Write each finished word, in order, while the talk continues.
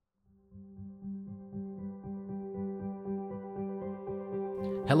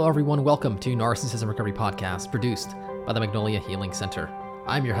Hello, everyone. Welcome to Narcissism Recovery Podcast, produced by the Magnolia Healing Center.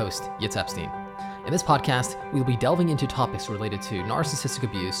 I'm your host, Yitz Epstein. In this podcast, we'll be delving into topics related to narcissistic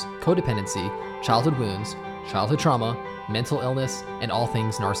abuse, codependency, childhood wounds, childhood trauma, mental illness, and all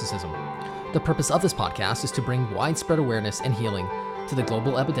things narcissism. The purpose of this podcast is to bring widespread awareness and healing to the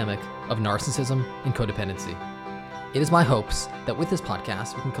global epidemic of narcissism and codependency. It is my hopes that with this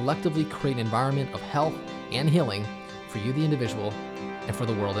podcast, we can collectively create an environment of health and healing for you, the individual, and for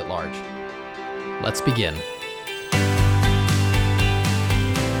the world at large. Let's begin.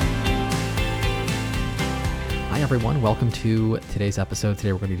 Hi everyone, welcome to today's episode.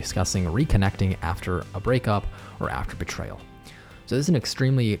 Today we're going to be discussing reconnecting after a breakup or after betrayal. So this is an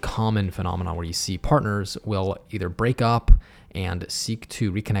extremely common phenomenon where you see partners will either break up and seek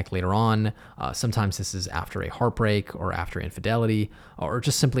to reconnect later on. Sometimes this is after a heartbreak or after infidelity, or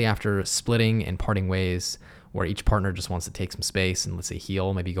just simply after splitting and parting ways, where each partner just wants to take some space and, let's say,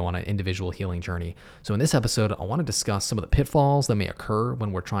 heal, maybe go on an individual healing journey. So in this episode, I want to discuss some of the pitfalls that may occur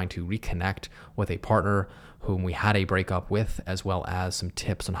when we're trying to reconnect with a partner whom we had a breakup with, as well as some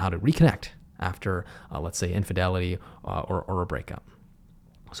tips on how to reconnect after, let's say, infidelity or a breakup.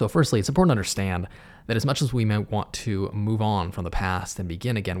 So firstly, it's important to understand that as much as we may want to move on from the past and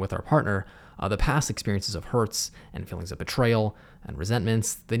begin again with our partner, the past experiences of hurts and feelings of betrayal and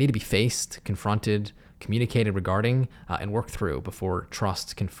resentments, they need to be faced, confronted, communicated regarding, and worked through before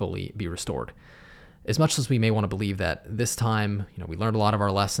trust can fully be restored. As much as we may want to believe that this time, we learned a lot of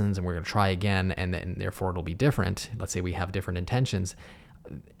our lessons and we're going to try again, and therefore it'll be different. Let's say we have different intentions,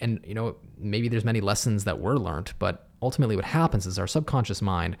 and maybe there's many lessons that were learned, but ultimately what happens is our subconscious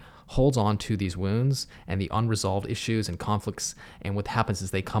mind holds on to these wounds and the unresolved issues and conflicts, and what happens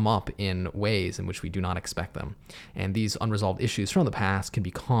is they come up in ways in which we do not expect them. And these unresolved issues from the past can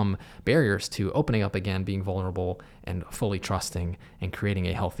become barriers to opening up again, being vulnerable and fully trusting and creating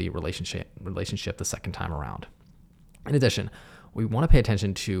a healthy relationship the second time around. In addition, we want to pay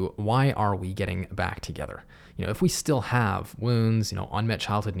attention to why are we getting back together? If we still have wounds, unmet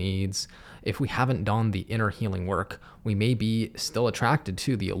childhood needs, if we haven't done the inner healing work, we may be still attracted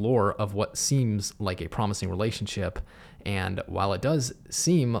to the allure of what seems like a promising relationship. And while it does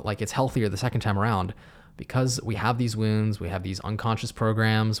seem like it's healthier the second time around, because we have these wounds, we have these unconscious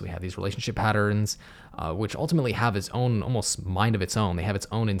programs, we have these relationship patterns, which ultimately have its own almost mind of its own. They have its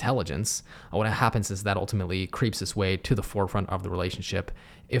own intelligence. What happens is that ultimately creeps its way to the forefront of the relationship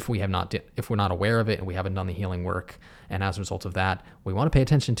if we're not aware of it and we haven't done the healing work. And as a result of that, we want to pay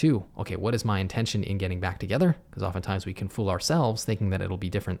attention to, okay, what is my intention in getting back together? Because oftentimes we can fool ourselves thinking that it'll be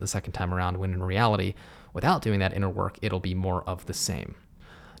different the second time around, when in reality, without doing that inner work, it'll be more of the same.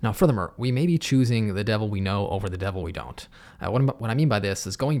 Now, furthermore, we may be choosing the devil we know over the devil we don't. What I mean by this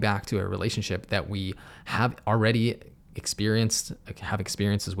is going back to a relationship that we have already have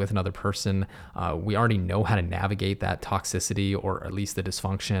experiences with another person. We already know how to navigate that toxicity or at least the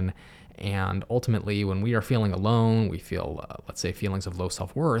dysfunction. And ultimately, when we are feeling alone, we feel, let's say, feelings of low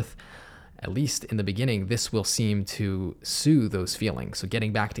self-worth. At least in the beginning, this will seem to soothe those feelings. So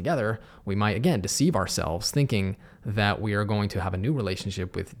getting back together, we might, again, deceive ourselves thinking that we are going to have a new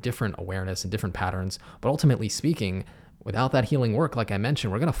relationship with different awareness and different patterns. But ultimately speaking, without that healing work, like I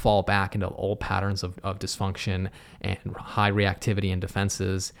mentioned, we're going to fall back into old patterns of dysfunction and high reactivity and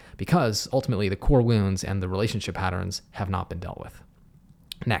defenses, because ultimately the core wounds and the relationship patterns have not been dealt with.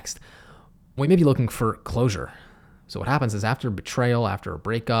 Next, we may be looking for closure. So what happens is after betrayal, after a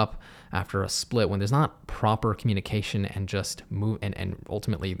breakup, after a split, when there's not proper communication and just move, and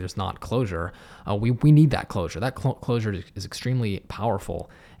ultimately there's not closure, we need that closure. That closure is extremely powerful.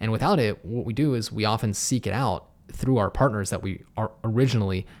 And without it, what we do is we often seek it out through our partners that we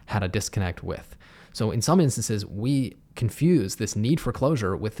originally had a disconnect with. So in some instances, we confuse this need for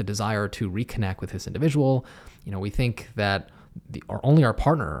closure with the desire to reconnect with this individual. We think that only our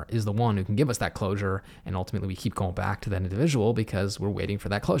partner is the one who can give us that closure, and ultimately we keep going back to that individual because we're waiting for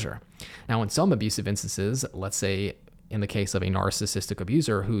that closure. Now, in some abusive instances, let's say in the case of a narcissistic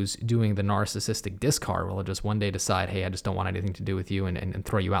abuser who's doing the narcissistic discard, will just one day decide, hey, I just don't want anything to do with you, and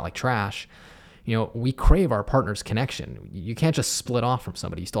throw you out like trash. We crave our partner's connection. You can't just split off from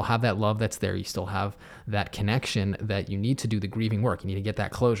somebody. You still have that love that's there. You still have that connection that you need to do the grieving work. You need to get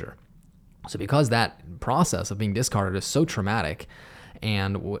that closure. So because that process of being discarded is so traumatic,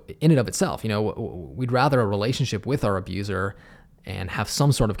 and in and of itself, we'd rather a relationship with our abuser and have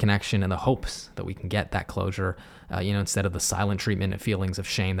some sort of connection in the hopes that we can get that closure, instead of the silent treatment and feelings of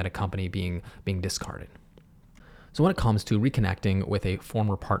shame that accompany being discarded. So when it comes to reconnecting with a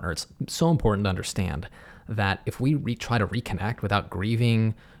former partner, it's so important to understand that if we try to reconnect without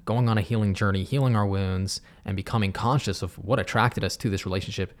grieving, going on a healing journey, healing our wounds, and becoming conscious of what attracted us to this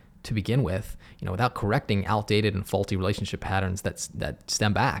relationship to begin with, without correcting outdated and faulty relationship patterns that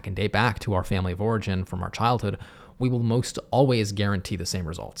stem back and date back to our family of origin from our childhood, we will most always guarantee the same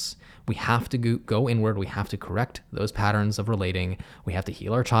results. We have to go inward. We have to correct those patterns of relating. We have to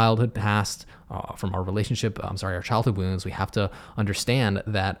heal our childhood past from our our childhood wounds. We have to understand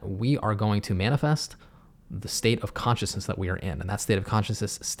that we are going to manifest the state of consciousness that we are in. And that state of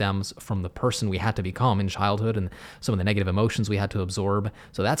consciousness stems from the person we had to become in childhood and some of the negative emotions we had to absorb.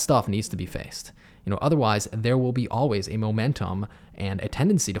 So that stuff needs to be faced. Otherwise there will be always a momentum and a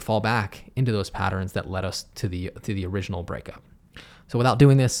tendency to fall back into those patterns that led us to the original breakup. So without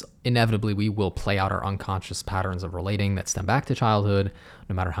doing this, inevitably we will play out our unconscious patterns of relating that stem back to childhood,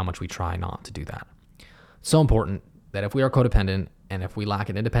 no matter how much we try not to do that. So important that if we are codependent and if we lack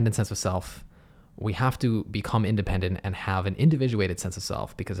an independent sense of self, we have to become independent and have an individuated sense of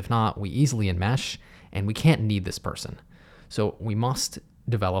self, because if not, we easily enmesh and we can't need this person. So we must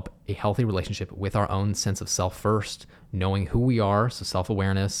develop a healthy relationship with our own sense of self first, knowing who we are, so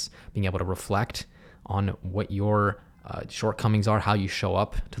self-awareness, being able to reflect on what your shortcomings are, how you show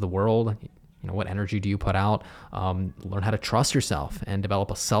up to the world, what energy do you put out, learn how to trust yourself and develop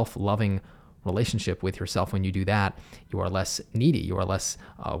a self-loving relationship with yourself. When you do that, you are less needy, you are less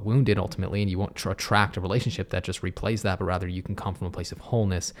wounded ultimately, and you won't attract a relationship that just replays that, but rather you can come from a place of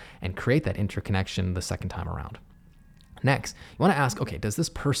wholeness and create that interconnection the second time around. Next, you want to ask, okay, does this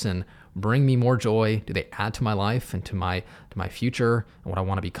person bring me more joy? Do they add to my life and to my future and what I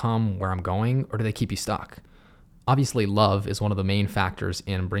want to become, where I'm going, or do they keep you stuck? Obviously, love is one of the main factors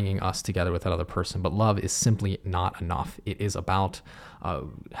in bringing us together with another person, but love is simply not enough. It is about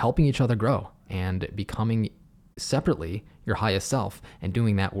helping each other grow and becoming separately your highest self and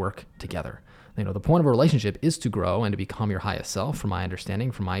doing that work together. The point of a relationship is to grow and to become your highest self, from my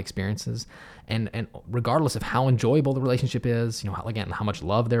understanding, from my experiences. And regardless of how enjoyable the relationship is, how much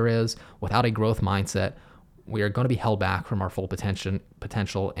love there is, without a growth mindset, we are going to be held back from our full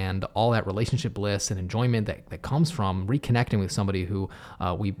potential and all that relationship bliss and enjoyment that comes from reconnecting with somebody who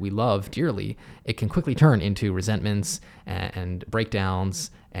we love dearly. It can quickly turn into resentments and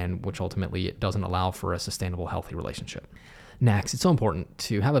breakdowns, and which ultimately doesn't allow for a sustainable, healthy relationship. Next, it's so important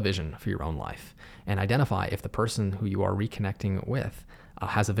to have a vision for your own life and identify if the person who you are reconnecting with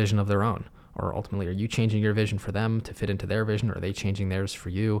has a vision of their own. Or ultimately, are you changing your vision for them to fit into their vision, or are they changing theirs for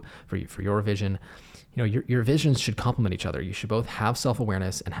you, for your vision? Your visions should complement each other. You should both have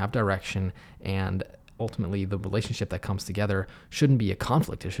self-awareness and have direction, and ultimately the relationship that comes together shouldn't be a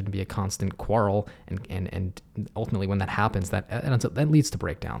conflict. It shouldn't be a constant quarrel, and ultimately when that happens, that leads to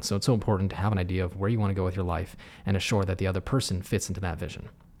breakdown. So it's so important to have an idea of where you want to go with your life and assure that the other person fits into that vision.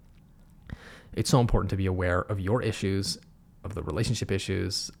 It's so important to be aware of your issues, of the relationship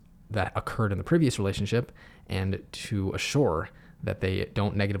issues that occurred in the previous relationship, and to assure that they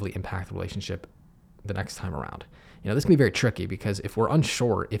don't negatively impact the relationship the next time around. This can be very tricky, because if we're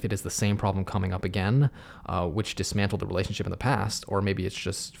unsure if it is the same problem coming up again, which dismantled the relationship in the past, or maybe it's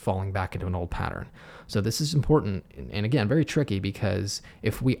just falling back into an old pattern. So this is important, and again, very tricky, because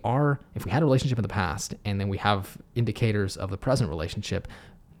if we had a relationship in the past and then we have indicators of the present relationship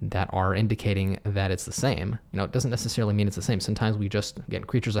that are indicating that it's the same, it doesn't necessarily mean it's the same. Sometimes we just get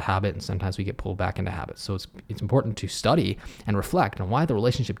creatures of habit, and sometimes we get pulled back into habit. So it's important to study and reflect on why the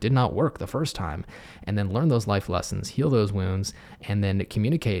relationship did not work the first time, and then learn those life lessons, heal those wounds, and then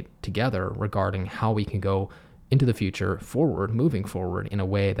communicate together regarding how we can go into the future moving forward in a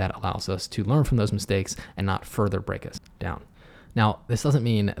way that allows us to learn from those mistakes and not further break us down. Now, this doesn't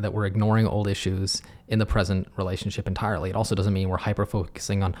mean that we're ignoring old issues in the present relationship entirely. It also doesn't mean we're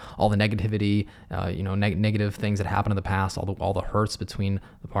hyper-focusing on all the negativity, negative things that happened in the past, all the hurts between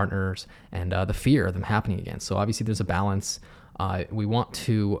the partners, and the fear of them happening again. So obviously there's a balance. We want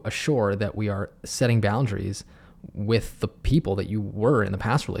to assure that we are setting boundaries with the people that you were in the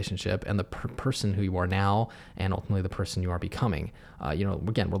past relationship and the person who you are now, and ultimately the person you are becoming.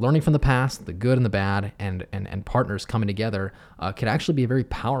 Again, we're learning from the past, the good and the bad, and partners coming together could actually be a very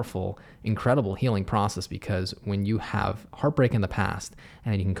powerful, incredible healing process, because when you have heartbreak in the past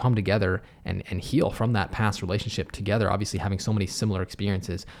and you can come together and heal from that past relationship together, obviously having so many similar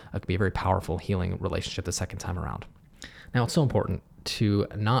experiences, it could be a very powerful healing relationship the second time around. Now, it's so important to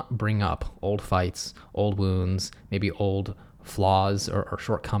not bring up old fights, old wounds, maybe old flaws or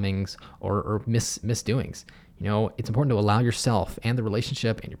shortcomings or misdoings. It's important to allow yourself and the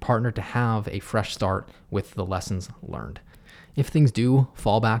relationship and your partner to have a fresh start with the lessons learned. If things do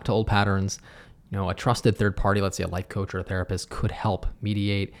fall back to old patterns, A trusted third party, let's say a life coach or a therapist, could help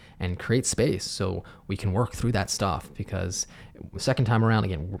mediate and create space so we can work through that stuff. Because the second time around,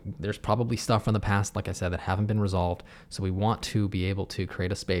 again, there's probably stuff from the past, like I said, that haven't been resolved. So we want to be able to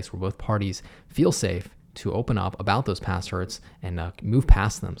create a space where both parties feel safe to open up about those past hurts and move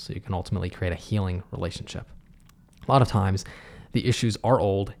past them, so you can ultimately create a healing relationship. A lot of times, the issues are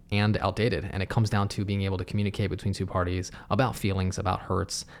old and outdated, and it comes down to being able to communicate between two parties about feelings, about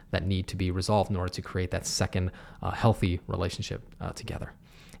hurts that need to be resolved in order to create that second healthy relationship together.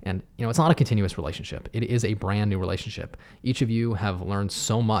 And it's not a continuous relationship. It is a brand new relationship. Each of you have learned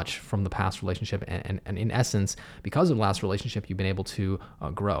so much from the past relationship, and in essence, because of the last relationship, you've been able to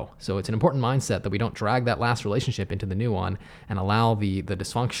grow. So it's an important mindset that we don't drag that last relationship into the new one and allow the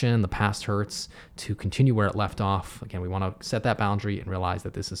dysfunction, the past hurts to continue where it left off. Again, we want to set that boundary and realize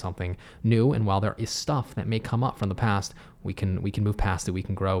that this is something new, and while there is stuff that may come up from the past, we can move past it, we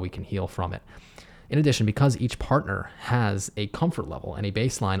can grow, we can heal from it. In addition, because each partner has a comfort level and a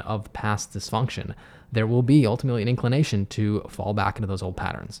baseline of past dysfunction, there will be ultimately an inclination to fall back into those old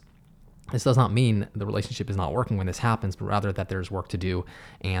patterns. This does not mean the relationship is not working when this happens, but rather that there's work to do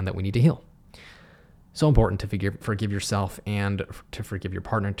and that we need to heal. So important to forgive yourself and to forgive your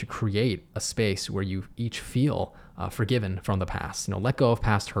partner, to create a space where you each feel forgiven from the past. Let go of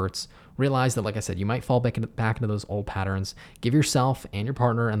past hurts. Realize that, like I said, you might fall back into those old patterns. Give yourself and your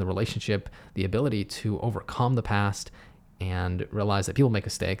partner and the relationship the ability to overcome the past, and realize that people make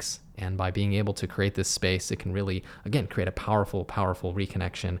mistakes. And by being able to create this space, it can really, again, create a powerful, powerful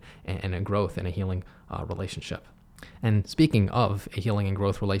reconnection and a growth and a healing relationship. And speaking of a healing and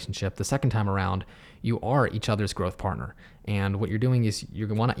growth relationship, the second time around, you are each other's growth partner. And what you're doing is you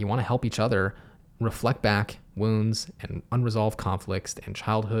want to help each other reflect back wounds and unresolved conflicts and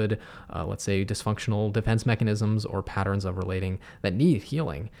childhood, let's say dysfunctional defense mechanisms or patterns of relating that need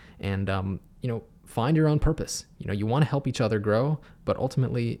healing. And, find your own purpose. You want to help each other grow, but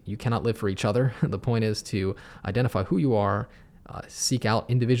ultimately you cannot live for each other. The point is to identify who you are, seek out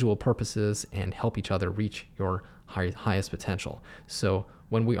individual purposes, and help each other reach your highest potential. So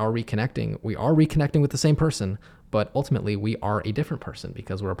when we are reconnecting with the same person, but ultimately we are a different person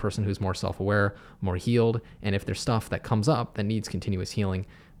because we're a person who's more self-aware, more healed. And if there's stuff that comes up that needs continuous healing,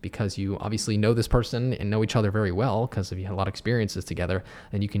 because you obviously know this person and know each other very well because you had a lot of experiences together,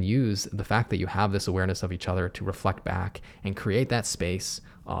 then you can use the fact that you have this awareness of each other to reflect back and create that space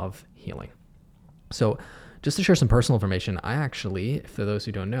of healing. So just to share some personal information, I actually, for those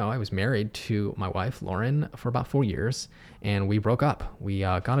who don't know, I was married to my wife, Lauren, for about 4 years, and we broke up. We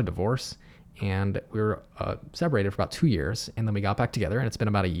got a divorce, and we were separated for about 2 years, and then we got back together, and it's been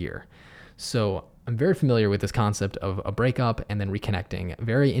about a year. So I'm very familiar with this concept of a breakup and then reconnecting,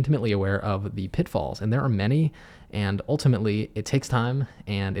 very intimately aware of the pitfalls, and there are many, and ultimately it takes time,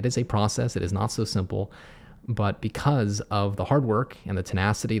 and it is a process. It is not so simple. But because of the hard work and the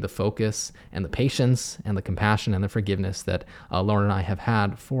tenacity, the focus and the patience and the compassion and the forgiveness that Lauren and I have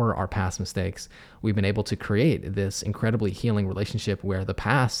had for our past mistakes, we've been able to create this incredibly healing relationship where the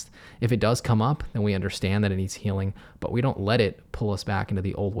past, if it does come up, then we understand that it needs healing, but we don't let it pull us back into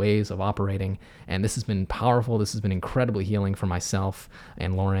the old ways of operating. And this has been powerful. This has been incredibly healing for myself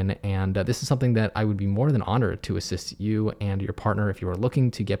and Lauren. And this is something that I would be more than honored to assist you and your partner if you are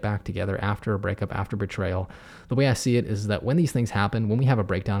looking to get back together after a breakup, after betrayal. The way I see it is that when these things happen, when we have a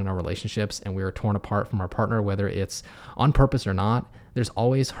breakdown in our relationships and we are torn apart from our partner, whether it's on purpose or not, there's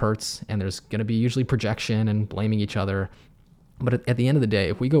always hurts, and there's going to be usually projection and blaming each other. But at the end of the day,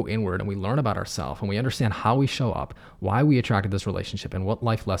 if we go inward and we learn about ourselves and we understand how we show up, why we attracted this relationship, and what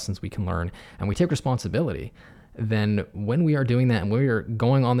life lessons we can learn, and we take responsibility, then when we are doing that and we are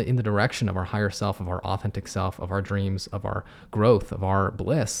going in the direction of our higher self, of our authentic self, of our dreams, of our growth, of our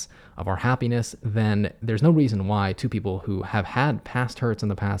bliss, of our happiness, then there's no reason why two people who have had past hurts in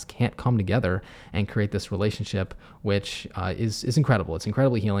the past can't come together and create this relationship, which is incredible. It's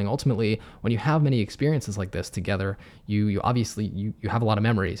incredibly healing. Ultimately, when you have many experiences like this together, you obviously have a lot of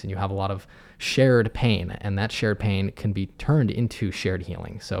memories and you have a lot of shared pain, and that shared pain can be turned into shared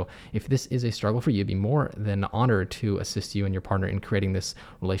healing. So if this is a struggle for you, be more than honored to assist you and your partner in creating this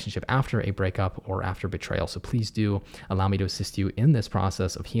relationship after a breakup or after betrayal. So please do allow me to assist you in this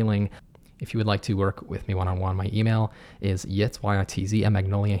process of healing. If you would like to work with me one-on-one, my email is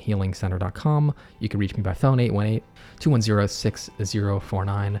yitz@magnoliahealingcenter.com. You can reach me by phone,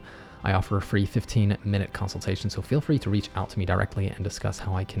 818-210-6049. I offer a free 15-minute consultation, so feel free to reach out to me directly and discuss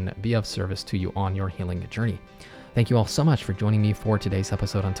how I can be of service to you on your healing journey. Thank you all so much for joining me for today's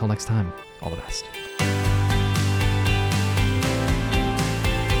episode. Until next time, all the best.